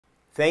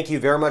Thank you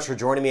very much for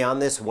joining me on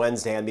this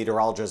Wednesday. I'm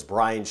meteorologist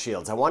Brian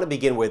Shields. I want to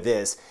begin with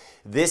this.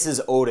 This is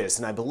Otis,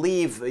 and I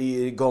believe,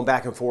 going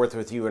back and forth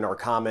with you in our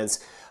comments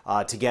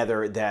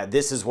together, that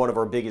this is one of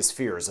our biggest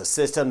fears. A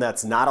system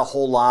that's not a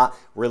whole lot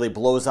really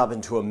blows up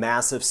into a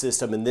massive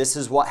system, and this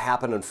is what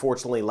happened,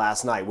 unfortunately,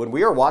 last night. When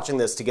we were watching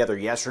this together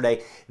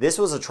yesterday, this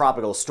was a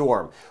tropical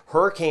storm.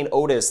 Hurricane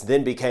Otis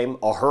then became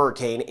a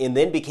hurricane and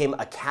then became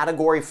a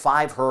Category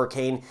 5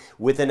 hurricane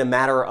within a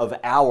matter of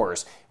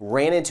hours.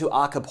 Ran into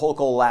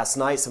Acapulco last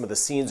night. Some of the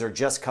scenes are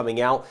just coming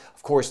out,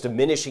 of course,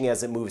 diminishing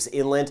as it moves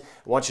inland.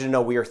 I want you to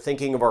know we are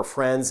thinking of our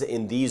friends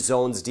in these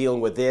zones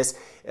dealing with this.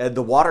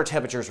 The water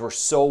temperatures were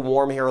so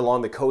warm here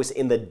along the coast,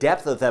 in the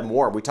depth of them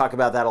warm. We talk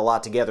about that a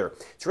lot together.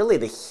 It's really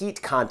the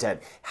heat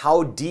content.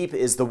 How deep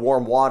is the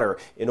warm water?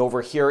 And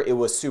over here, it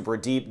was super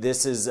deep.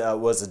 This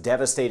was a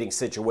devastating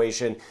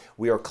situation.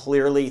 We are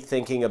clearly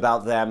thinking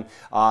about them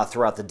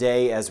throughout the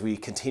day as we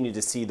continue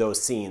to see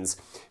those scenes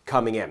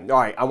coming in. All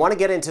right, I want to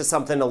get into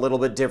something a little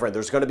bit different.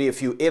 There's going to be a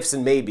few ifs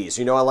and maybes.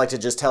 You know, I like to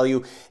just tell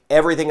you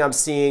everything I'm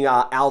seeing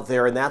out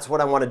there, and that's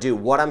what I want to do,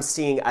 what I'm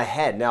seeing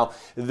ahead. Now,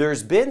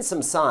 there's been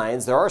some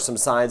signs, there are some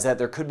signs that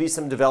there could be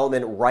some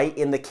development right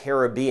in the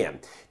Caribbean.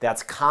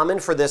 That's common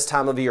for this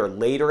time of year.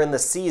 Later in the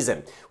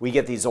season, we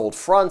get these old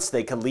fronts,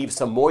 they can leave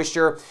some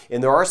moisture,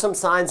 and there are some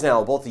signs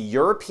now, both the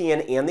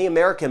European and the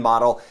American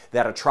model,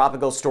 that a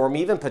tropical storm,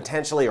 even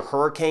potentially a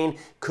hurricane,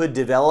 could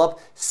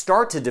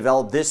start to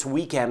develop this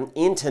weekend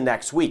into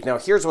next week. Now,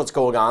 here's what's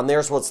going on.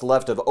 There's what's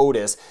left of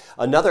Otis.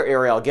 Another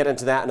area, I'll get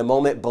into that in a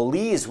moment.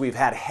 Belize, we've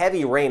had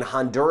heavy rain.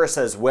 Honduras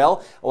as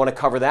well. I want to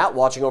cover that.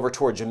 Watching over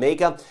toward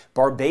Jamaica.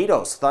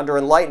 Barbados, thunder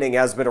and lightning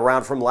has been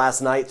around from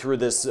last night through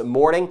this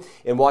morning.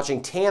 And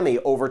watching Tammy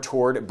over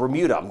toward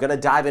Bermuda. I'm going to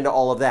dive into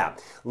all of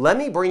that. Let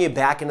me bring you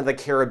back into the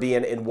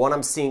Caribbean and what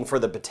I'm seeing for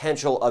the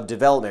potential of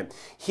development.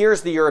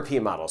 Here's the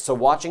European model. So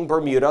watching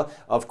Bermuda,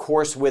 of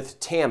course, with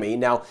Tammy.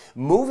 Now,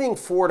 moving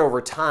forward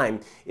over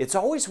time, it's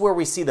always where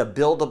we see the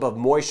buildup of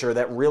moisture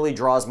that really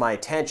draws my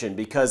attention,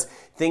 because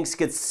things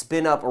could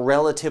spin up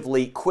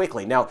relatively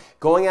quickly. Now,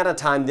 going out of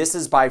time, this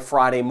is by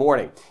Friday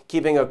morning.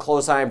 Keeping a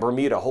close eye on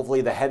Bermuda.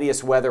 Hopefully the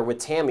heaviest weather with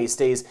Tammy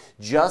stays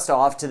just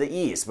off to the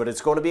east, but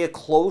it's going to be a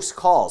close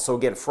call. So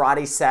again,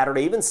 Friday,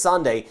 Saturday, even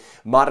Sunday,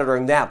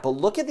 monitoring that. But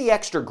look at the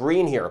extra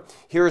green here.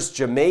 Here's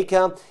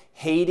Jamaica,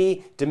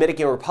 Haiti,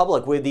 Dominican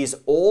Republic with these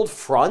old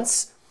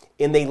fronts,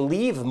 and they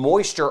leave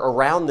moisture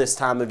around this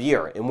time of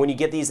year. And when you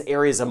get these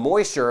areas of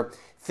moisture,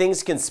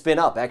 things can spin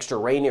up. Extra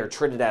rain near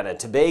Trinidad and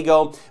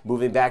Tobago,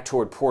 moving back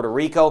toward Puerto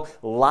Rico.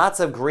 Lots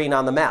of green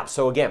on the map.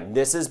 So again,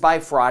 this is by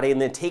Friday, and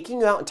then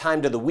taking you out in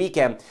time to the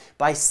weekend.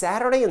 By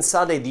Saturday and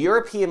Sunday, the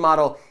European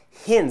model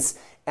hints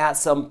at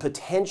some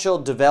potential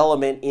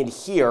development in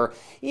here,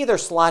 either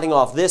sliding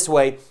off this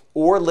way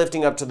or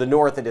lifting up to the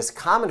north. It is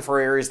common for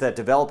areas that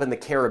develop in the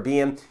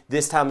Caribbean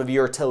this time of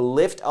year to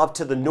lift up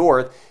to the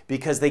north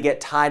because they get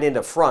tied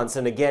into fronts.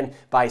 And again,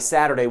 by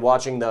Saturday,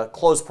 watching the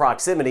close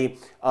proximity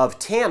of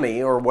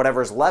Tammy, or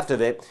whatever's left of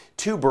it,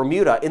 to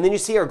Bermuda. And then you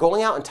see her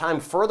going out in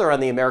time further on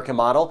the American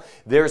model.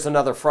 There's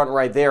another front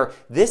right there.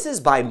 This is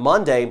by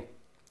Monday.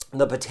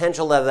 The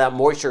potential of that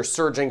moisture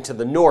surging to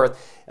the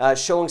north,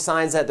 showing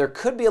signs that there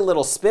could be a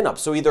little spin up.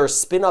 So either a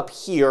spin up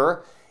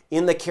here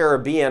in the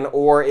Caribbean,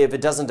 or if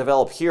it doesn't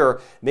develop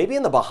here, maybe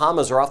in the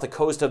Bahamas or off the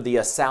coast of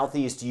the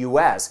southeast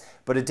U.S.,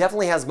 but it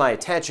definitely has my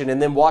attention.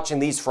 And then watching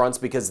these fronts,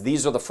 because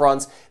these are the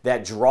fronts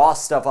that draw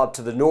stuff up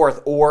to the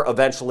north or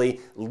eventually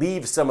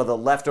leave some of the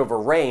leftover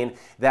rain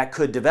that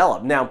could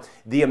develop. Now,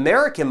 the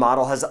American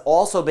model has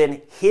also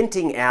been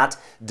hinting at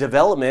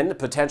development,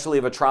 potentially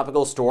of a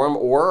tropical storm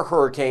or a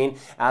hurricane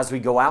as we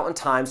go out in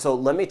time. So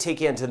let me take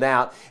you into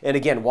that. And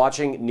again,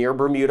 watching near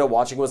Bermuda,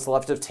 watching what's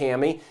left of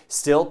Tammy,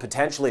 still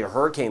potentially a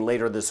hurricane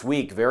later this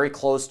week, very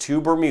close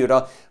to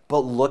Bermuda.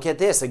 But look at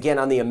this, again,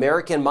 on the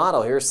American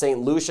model. Here's St.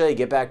 Lucia, you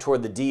get back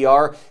toward the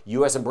DR,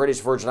 U.S. and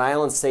British Virgin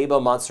Islands, Saba,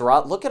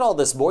 Montserrat. Look at all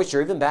this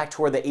moisture, even back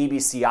toward the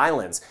ABC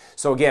Islands.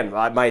 So again,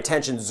 my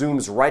attention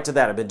zooms right to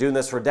that. I've been doing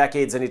this for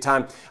decades.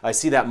 Anytime I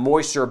see that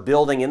moisture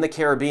building in the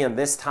Caribbean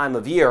this time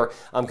of year,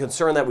 I'm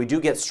concerned that we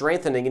do get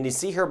strengthening. And you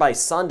see here by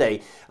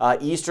Sunday,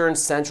 Eastern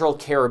Central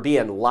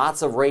Caribbean,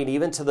 lots of rain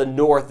even to the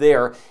north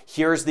there.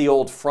 Here's the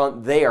old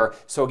front there.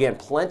 So again,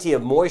 plenty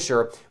of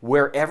moisture,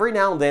 where every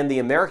now and then the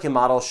American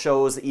model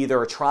shows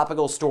either a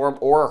tropical storm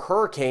or a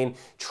hurricane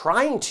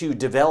trying to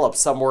develop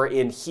somewhere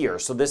in here.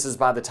 So this is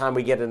by the time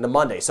we get into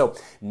Monday. So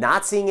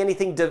not seeing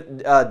anything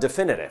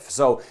definitive.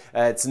 So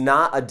it's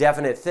not a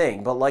definite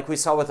thing. But like we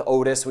saw with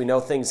Otis, we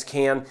know things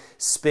can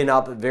spin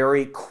up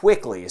very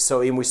quickly. So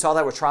and we saw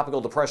that with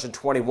Tropical Depression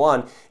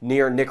 21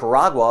 near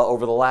Nicaragua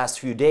over the last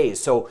few days.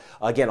 So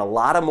again, a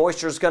lot of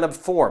moisture is going to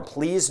form.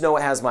 Please know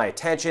it has my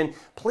attention.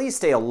 Please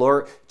stay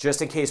alert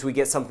just in case we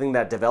get something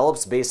that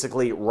develops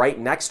basically right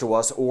next to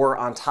us or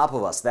on top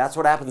of us. That's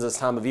what happens this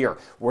time of year.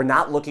 We're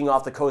not looking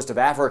off the coast of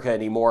Africa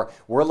anymore.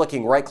 We're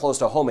looking right close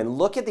to home. And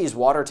look at these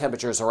water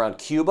temperatures around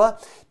Cuba,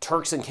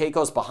 Turks and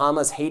Caicos,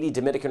 Bahamas, Haiti,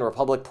 Dominican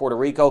Republic, Puerto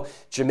Rico,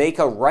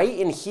 Jamaica. Right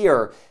in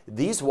here,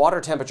 these water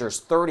temperatures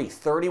 30,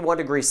 31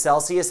 degrees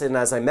Celsius. And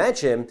as I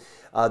mentioned,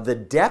 the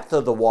depth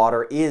of the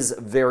water is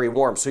very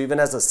warm. So even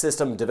as a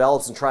system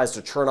develops and tries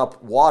to churn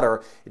up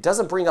water, it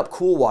doesn't bring up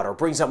cool water. It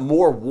brings up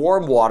more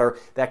warm water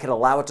that can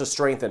allow it to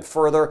strengthen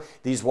further.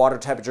 These water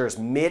temperatures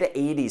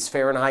mid-80s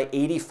Fahrenheit,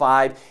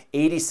 85,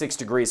 86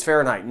 degrees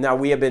Fahrenheit. Now,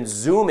 we have been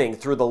zooming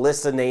through the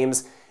list of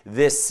names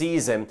this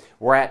season.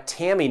 We're at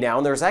Tammy now,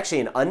 and there's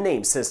actually an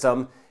unnamed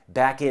system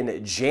back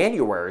in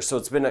January. So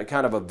it's been a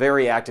kind of a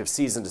very active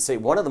season, to say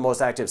one of the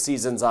most active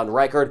seasons on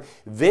record.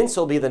 Vince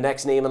will be the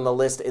next name on the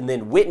list, and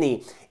then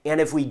Whitney. And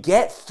if we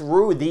get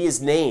through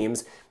these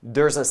names,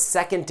 there's a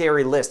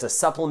secondary list, a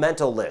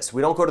supplemental list.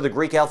 We don't go to the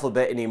Greek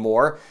alphabet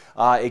anymore.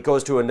 It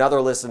goes to another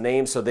list of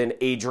names. So then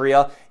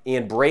Adria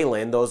and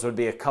Braylon, those would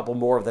be a couple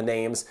more of the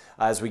names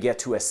as we get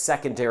to a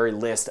secondary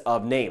list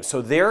of names.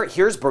 So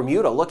here's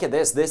Bermuda. Look at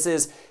this. This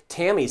is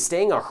Tammy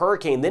staying a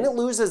hurricane. Then it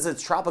loses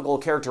its tropical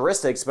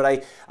characteristics,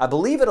 but I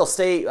believe it'll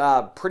stay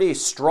pretty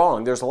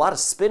strong. There's a lot of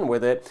spin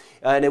with it,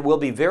 and it will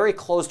be very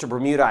close to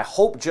Bermuda. I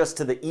hope just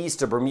to the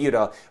east of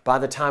Bermuda by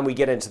the time we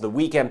get into the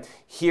weekend.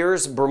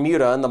 Here's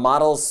Bermuda, and the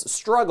models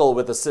struggle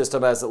with the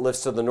system as it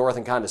lifts to the north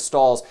and kind of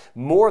stalls.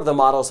 More of the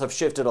models have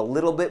shifted a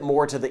little bit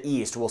more to the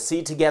east. We'll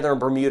see together in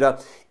Bermuda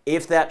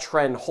if that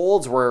trend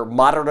holds. We're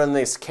monitoring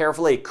this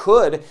carefully. It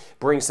could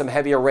bring some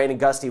heavier rain and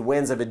gusty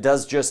winds. If it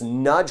does just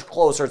nudge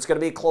closer, it's going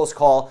to be a close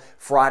call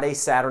Friday,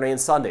 Saturday,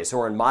 and Sunday. So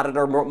we're in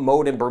monitor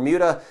mode in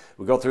Bermuda.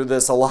 We go through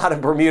this a lot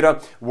in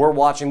Bermuda. We're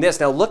watching this.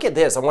 Now look at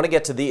this. I want to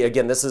get to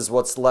again, this is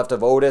what's left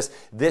of Otis.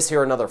 This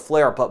here, another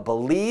flare-up. But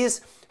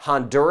Belize,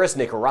 Honduras,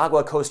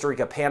 Nicaragua, Costa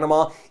Rica,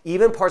 Panama,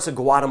 even parts of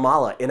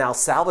Guatemala and El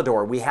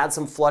Salvador. We had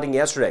some flooding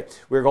yesterday.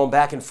 We were going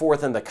back and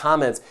forth in the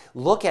comments.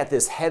 Look at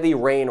this heavy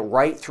rain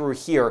right through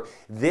here.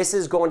 This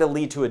is going to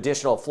lead to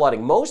additional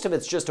flooding. Most of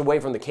it's just away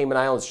from the Cayman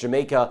Islands,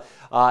 Jamaica,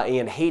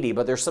 and Haiti,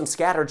 but there's some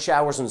scattered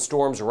showers and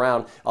storms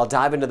around. I'll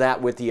dive into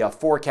that with the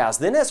forecast.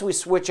 Then as we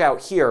switch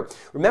out here,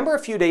 remember a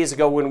few days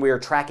ago when we were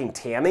tracking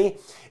Tammy,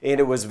 and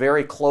it was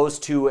very close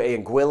to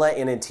Anguilla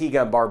and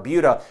Antigua and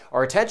Barbuda,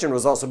 our attention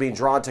was also being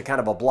drawn to kind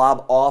of a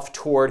blob off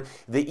toward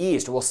the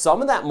east. Well,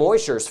 some of that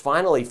moisture is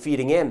finally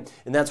feeding in,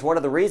 and that's one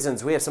of the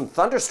reasons we have some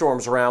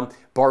thunderstorms around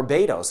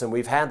Barbados, and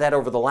we've had that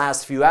over the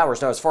last few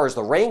hours. Now, as far as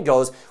the rain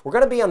goes, we're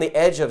going to be on the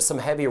edge of some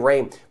heavy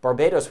rain.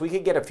 Barbados, we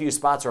could get a few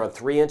spots around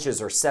 3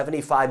 inches or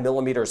 75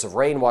 millimeters of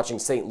rain, watching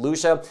St.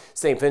 Lucia,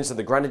 St. Vincent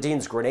the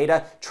Grenadines,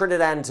 Grenada,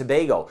 Trinidad and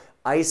Tobago.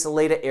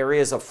 Isolated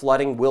areas of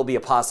flooding will be a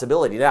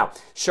possibility. Now,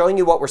 showing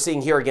you what we're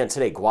seeing here again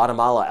today: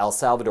 Guatemala, El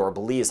Salvador,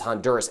 Belize,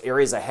 Honduras,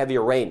 areas of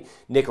heavier rain,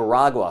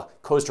 Nicaragua,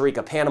 Costa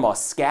Rica, Panama,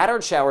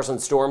 scattered showers and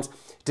storms,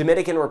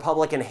 Dominican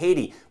Republic and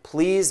Haiti.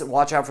 Please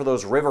watch out for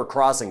those river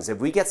crossings. If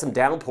we get some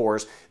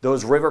downpours,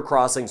 those river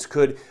crossings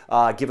could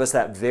give us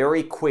that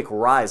very quick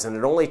rise, and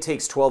it only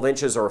takes 12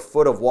 inches or a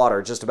foot of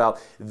water, just about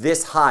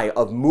this high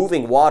of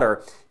moving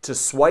water, to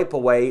swipe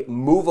away,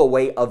 move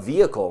away a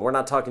vehicle. We're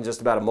not talking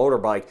just about a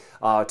motorbike,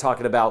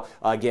 talking about,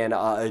 again,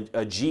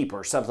 a Jeep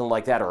or something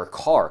like that, or a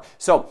car.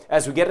 So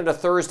as we get into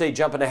Thursday,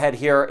 jumping ahead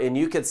here, and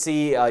you can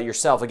see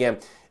yourself, again,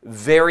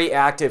 very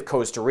active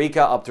Costa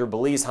Rica up through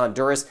Belize,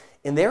 Honduras.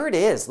 And there it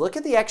is. Look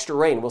at the extra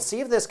rain. We'll see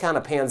if this kind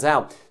of pans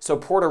out. So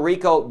Puerto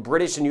Rico,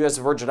 British and U.S.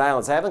 Virgin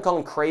Islands, I haven't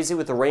gone crazy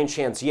with the rain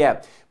chance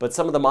yet, but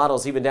some of the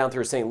models, even down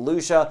through St.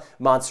 Lucia,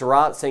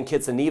 Montserrat, St.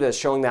 Kitts and Nevis,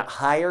 showing that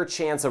higher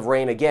chance of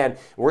rain again.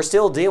 We're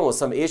still dealing with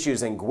some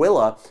issues in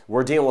Anguilla.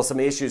 We're dealing with some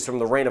issues from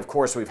the rain, of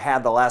course, we've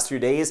had the last few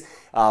days.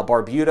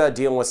 Barbuda,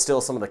 dealing with still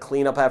some of the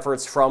cleanup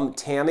efforts from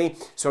Tammy.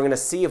 So I'm going to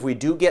see if we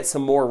do get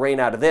some more rain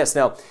out of this.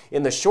 Now,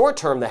 in the short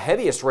term, the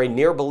heaviest rain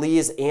near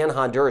Belize and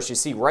Honduras. You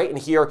see right in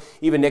here,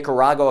 even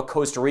Nicaragua,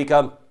 Costa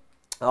Rica,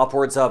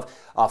 upwards of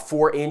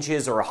 4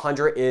 inches or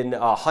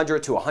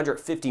 100 to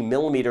 150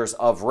 millimeters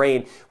of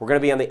rain. We're going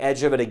to be on the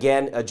edge of it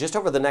again just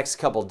over the next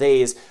couple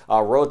days.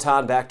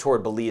 Rotan back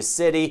toward Belize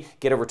City,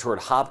 get over toward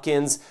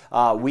Hopkins.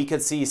 We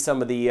could see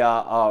some of the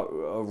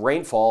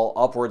rainfall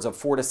upwards of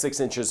 4 to 6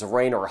 inches of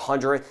rain, or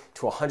 100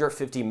 to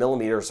 150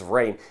 millimeters of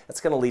rain.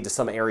 That's going to lead to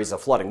some areas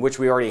of flooding, which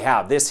we already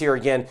have. This here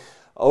again,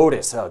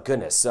 Otis, oh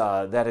goodness,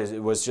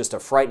 it was just a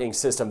frightening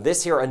system.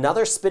 This here,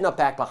 another spin up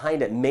back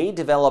behind it, may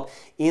develop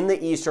in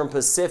the eastern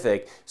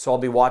Pacific, so I'll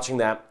be watching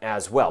that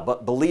as well.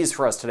 But Belize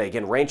for us today,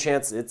 again, rain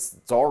chance, it's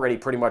already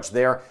pretty much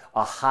there.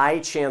 A high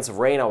chance of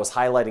rain, I was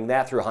highlighting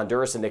that through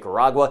Honduras and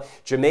Nicaragua.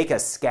 Jamaica,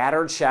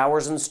 scattered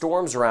showers and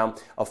storms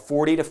around, a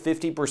 40 to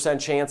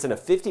 50% chance and a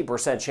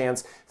 50%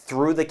 chance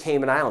through the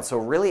Cayman Islands. So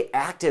really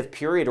active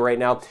period right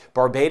now.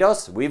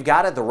 Barbados, we've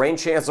got it, the rain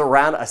chance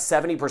around a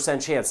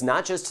 70% chance,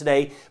 not just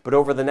today, but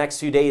over the next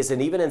few days.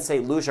 And even in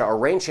St. Lucia, our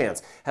rain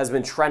chance has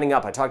been trending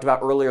up. I talked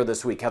about earlier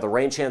this week how the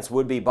rain chance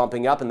would be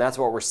bumping up, and that's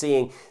what we're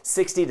seeing.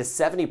 60 to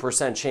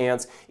 70%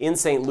 chance in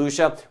St.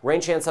 Lucia.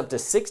 Rain chance up to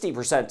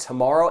 60%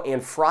 tomorrow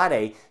and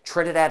Friday,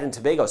 Trinidad and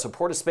Tobago. So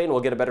Port of Spain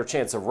will get a better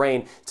chance of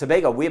rain.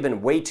 Tobago, we've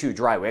been way too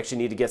dry. We actually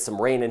need to get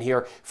some rain in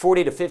here.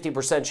 40 to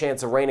 50%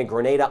 chance of rain in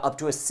Grenada, up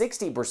to a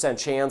 60%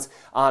 chance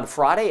on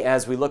Friday.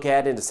 As we look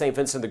ahead into St.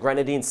 Vincent the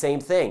Grenadines, same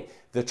thing.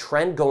 the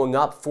trend going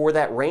up for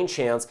that rain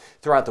chance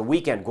throughout the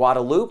weekend.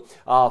 Guadalupe,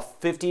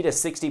 50 to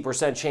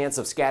 60% chance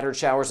of scattered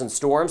showers and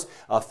storms,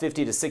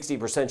 50 to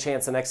 60%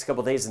 chance the next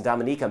couple days in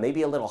Dominica,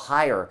 maybe a little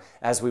higher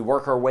as we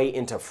work our way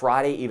into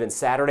Friday, even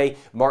Saturday.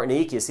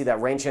 Martinique, you see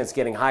that rain chance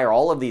getting higher.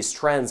 All of these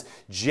trends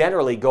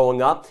generally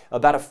going up.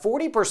 About a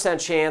 40%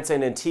 chance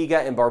in Antigua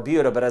and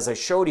Barbuda, but as I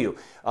showed you,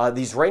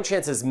 these rain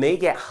chances may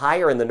get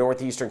higher in the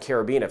northeastern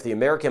Caribbean. If the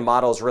American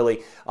model is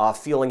really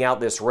feeling out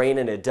this rain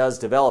and it does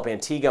develop,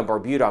 Antigua and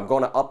Barbuda, I'm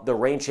going to up the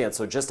rain chance.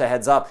 So just a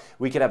heads up,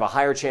 we could have a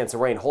higher chance of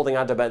rain. Holding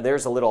on to,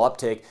 there's a little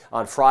uptick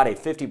on Friday,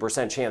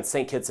 50% chance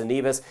St. Kitts and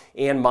Nevis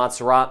and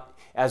Montserrat.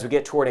 As we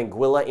get toward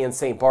Anguilla and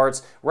St.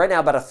 Bart's, right now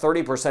about a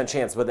 30%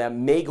 chance, but that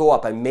may go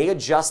up. I may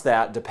adjust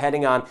that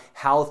depending on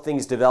how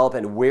things develop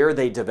and where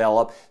they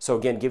develop. So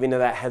again, giving you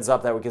that heads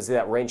up that we can see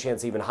that rain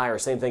chance even higher.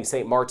 Same thing,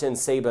 St. Martin,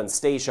 Saba, and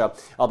Statia.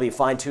 I'll be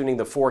fine-tuning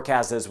the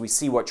forecast as we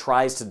see what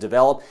tries to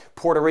develop.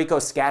 Puerto Rico,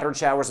 scattered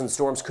showers and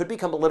storms could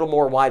become a little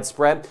more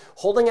widespread,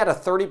 holding at a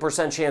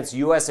 30% chance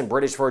U.S. and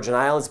British Virgin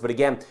Islands. But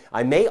again,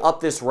 I may up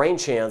this rain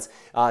chance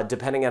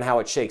depending on how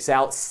it shakes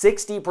out.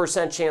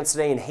 60% chance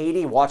today in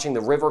Haiti, watching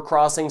the river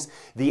crossings.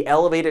 The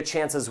elevated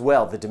chance as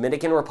well, the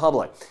Dominican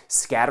Republic,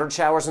 scattered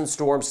showers and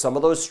storms, some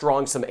of those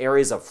strong, some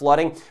areas of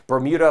flooding.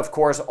 Bermuda, of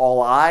course,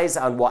 all eyes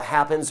on what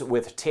happens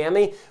with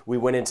Tammy. We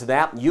went into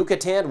that.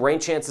 Yucatan, rain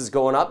chances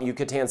going up.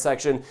 Yucatan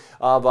section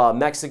of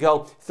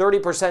Mexico,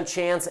 30%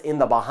 chance in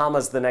the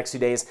Bahamas the next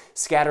few days.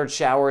 Scattered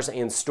showers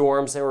and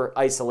storms. There were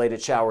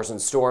isolated showers and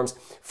storms.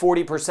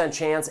 40%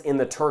 chance in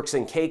the Turks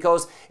and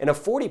Caicos, and a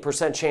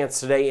 40%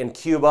 chance today in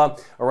Cuba.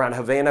 Around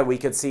Havana, we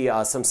could see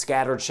some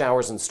scattered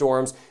showers and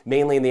storms,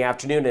 mainly in the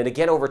afternoon. And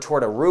again, over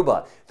toward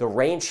Aruba, the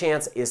rain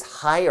chance is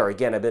higher.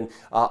 Again, I've been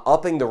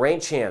upping the rain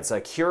chance.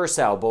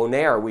 Curacao,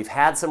 Bonaire, we've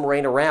had some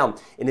rain around,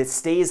 and it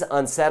stays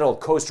unsettled.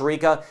 Costa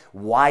Rica,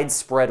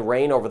 widespread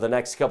rain over the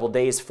next couple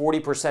days.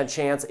 40%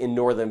 chance in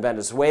northern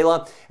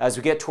Venezuela. As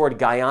we get toward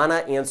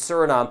Guyana and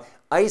Suriname,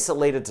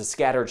 isolated to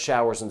scattered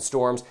showers and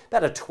storms,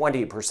 about a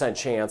 20%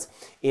 chance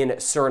in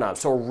Suriname.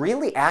 So a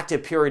really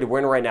active period we're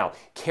in right now.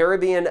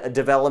 Caribbean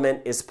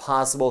development is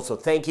possible. So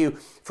thank you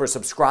for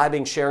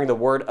subscribing, sharing the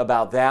word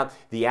about that.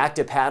 The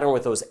active pattern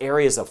with those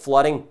areas of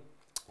flooding.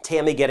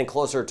 Tammy getting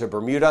closer to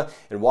Bermuda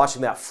and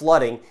watching that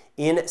flooding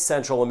in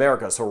Central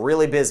America. So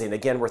really busy. And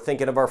again, we're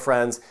thinking of our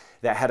friends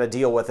that had to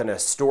deal with an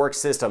historic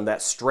system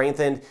that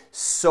strengthened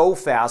so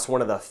fast,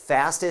 one of the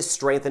fastest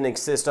strengthening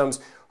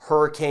systems,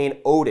 Hurricane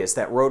Otis,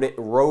 that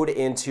rode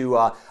into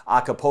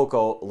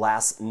Acapulco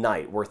last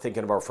night. We're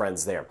thinking of our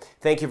friends there.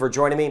 Thank you for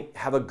joining me.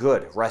 Have a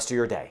good rest of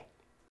your day.